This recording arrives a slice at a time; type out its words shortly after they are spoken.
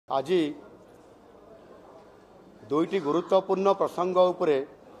आज दुईटी गुरुत्वपूर्ण प्रसंग उपरे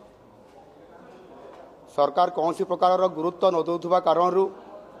सरकार कौन सी प्रकार गुरुत्व न दौथुवा कारण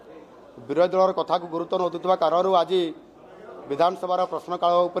विरोधी दल कथा को गुरुत्व न दौथुवा कारण आज विधानसभा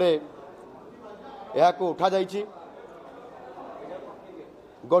प्रश्नकाल उपरे यह उठा जाइछि।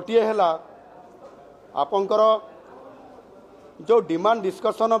 गोटे है आपंकर जो डिमांड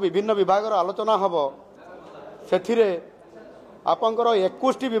डिस्कसन विभिन्न विभाग आलोचना हम से आपंकर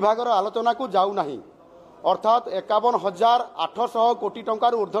 21 विभाग आलोचना को जाऊ नहीं, अर्थात 51,800 कोटी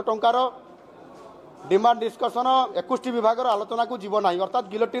टंकार ऊर्ध्व टंकार डिमांड डिस्कसन 21 विभाग आलोचना को जीव नहीं, अर्थात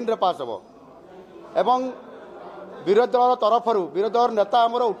गिलोटिन रे पास हम। एवं विरोधी दल तरफ विरोधी दल नेता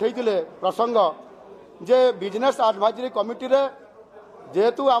आमर उठे प्रसंग जे बिजनेस एडवाइजरी कमिटी रे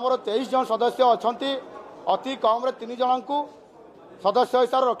जेहेतु आमर 23 जन सदस्य अच्छा अति कम 3 जन को सदस्य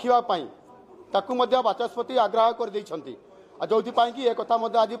हिसाब रखापी ताकू बाचस्पति आग्रह कर जो कि एक कथा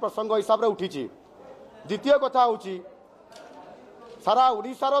आज प्रसंग हिसाब से उठी। द्वितीय कथा हूँ सारा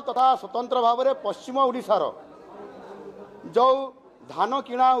ओडिशार तथा स्वतंत्र भाव में पश्चिम ओडिशार जो धान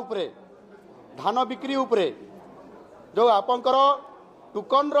किणा उपरे धान बिक्री उपरे जो आपंकर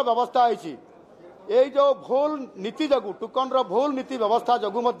टोकन व्यवस्था है ये जो भूल नीति जगू टोकन भूल नीति व्यवस्था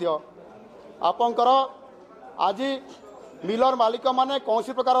जगू आपंकर आज मिलर मालिक माने कौन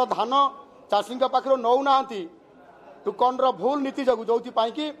सी प्रकार धान चाषी पाखे नौना टोकन भूल नीति जगू जो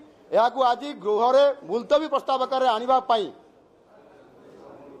कि यह आज गृह में मुलतवी प्रस्ताव आकार आने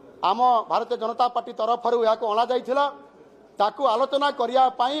आम भारतीय जनता पार्टी तरफ यह अणा ताकू आलोचना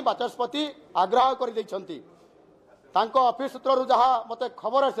करने बाचस्पति आग्रह कर ऑफिस सूत्र जहाँ मत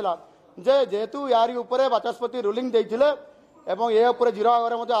खबर आसला जेहेतु यारी उपरे बाचस्पति रूलिंग देते एवं ये उपर जीरो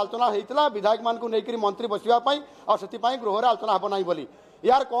आगे आलोचना होता विधायक मान लेकर मंत्री बसवाई और से गृह में आलोचना हम ना बोली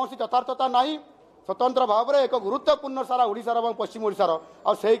यार कौन सी यथार्थता ना स्वतंत्र भाव में एक गुरुत्वपूर्ण सारा ओडिशार और पश्चिम ओडिशार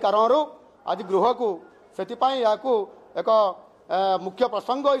और से कारण आज गृह को से एक मुख्य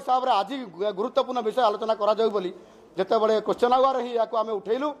प्रसंग हिसाब से आज गुरुत्वपूर्ण विषय आलोचना करा जिते बड़े क्वेश्चन आवर ही आम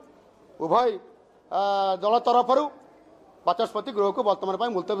उठेलु उभय दल तरफ बाचस्पति गृह को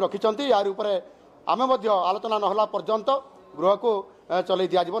वर्तमान मुलतवी रखिंट यार आलोचना नहला पर्यंत गृह को चलई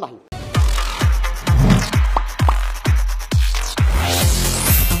दि जाव नहीं।